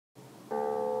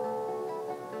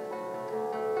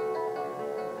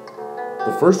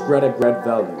The first Grad at Grad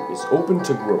value is open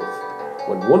to growth.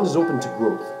 When one is open to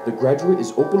growth, the graduate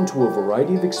is open to a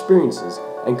variety of experiences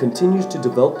and continues to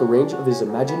develop the range of his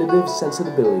imaginative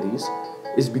sensibilities,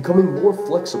 is becoming more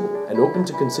flexible and open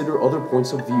to consider other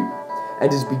points of view,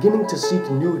 and is beginning to seek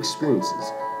new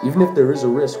experiences, even if there is a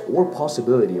risk or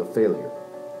possibility of failure.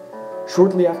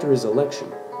 Shortly after his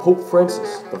election, Pope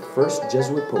Francis, the first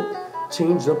Jesuit pope,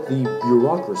 changed up the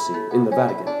bureaucracy in the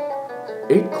Vatican.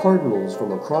 8 cardinals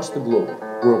from across the globe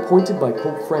were appointed by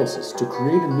Pope Francis to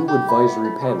create a new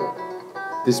advisory panel.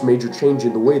 This major change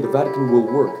in the way the Vatican will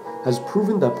work has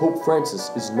proven that Pope Francis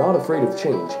is not afraid of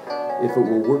change if it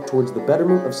will work towards the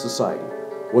betterment of society,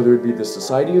 whether it be the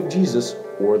Society of Jesus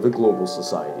or the global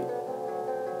society.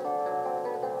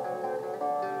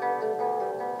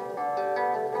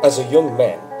 As a young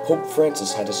man, Pope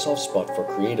Francis had a soft spot for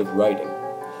creative writing.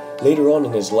 Later on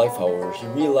in his life, however, he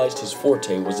realized his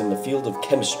forte was in the field of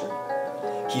chemistry.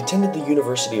 He attended the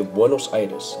University of Buenos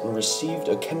Aires and received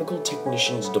a chemical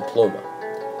technician's diploma.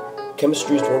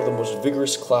 Chemistry is one of the most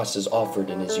vigorous classes offered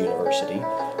in his university,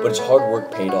 but his hard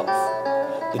work paid off.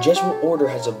 The Jesuit order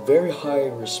has a very high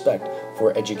respect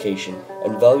for education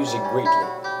and values it greatly.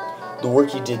 The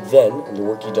work he did then, and the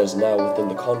work he does now within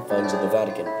the confines of the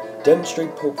Vatican,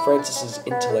 demonstrate Pope Francis's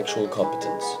intellectual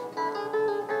competence.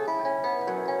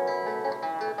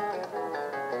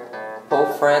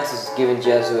 Pope Francis has given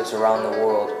Jesuits around the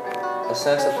world a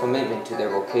sense of commitment to their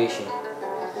vocation.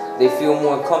 They feel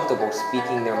more comfortable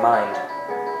speaking their mind.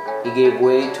 He gave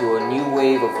way to a new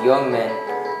wave of young men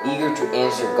eager to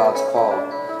answer God's call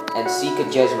and seek a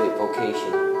Jesuit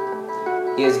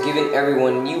vocation. He has given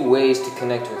everyone new ways to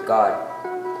connect with God.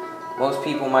 Most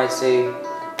people might say,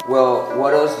 well,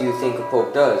 what else do you think a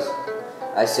Pope does?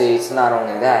 I say it's not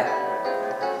only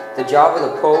that. The job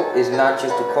of the Pope is not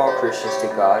just to call Christians to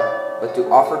God, but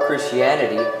to offer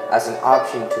Christianity as an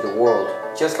option to the world.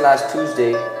 Just last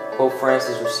Tuesday, Pope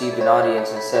Francis received an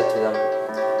audience and said to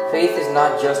them, faith is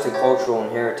not just a cultural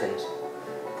inheritance.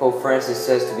 Pope Francis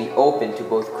says to be open to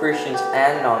both Christians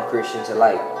and non-Christians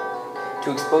alike,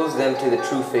 to expose them to the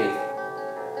true faith.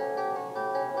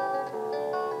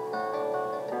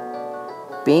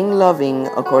 Being loving,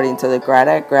 according to the Grad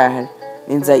at Grad,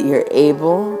 means that you're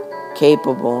able,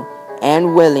 capable,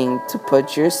 and willing to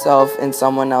put yourself in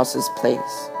someone else's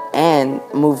place and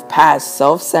move past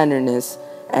self-centeredness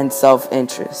and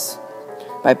self-interest.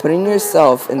 By putting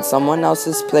yourself in someone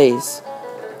else's place,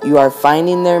 you are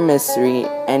finding their mystery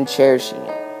and cherishing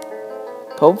it.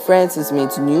 Pope Francis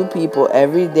meets new people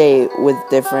every day with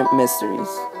different mysteries.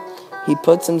 He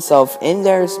puts himself in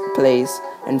their place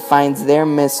and finds their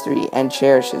mystery and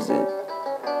cherishes it,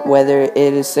 whether it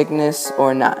is sickness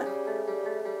or not.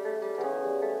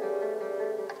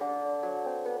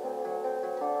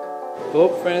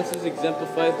 Pope Francis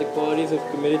exemplifies the qualities of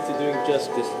committed to doing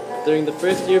justice. During the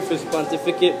first year of his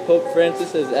pontificate, Pope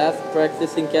Francis has asked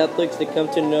practicing Catholics to come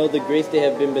to know the grace they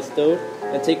have been bestowed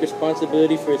and take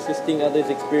responsibility for assisting others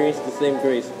experience the same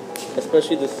grace,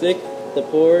 especially the sick, the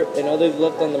poor, and others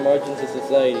left on the margins of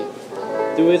society.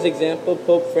 Through his example,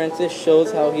 Pope Francis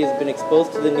shows how he has been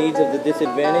exposed to the needs of the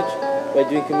disadvantaged by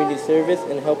doing community service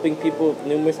and helping people with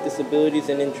numerous disabilities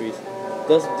and injuries,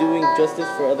 thus doing justice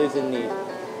for others in need.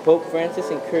 Pope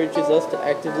Francis encourages us to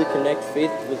actively connect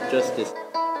faith with justice.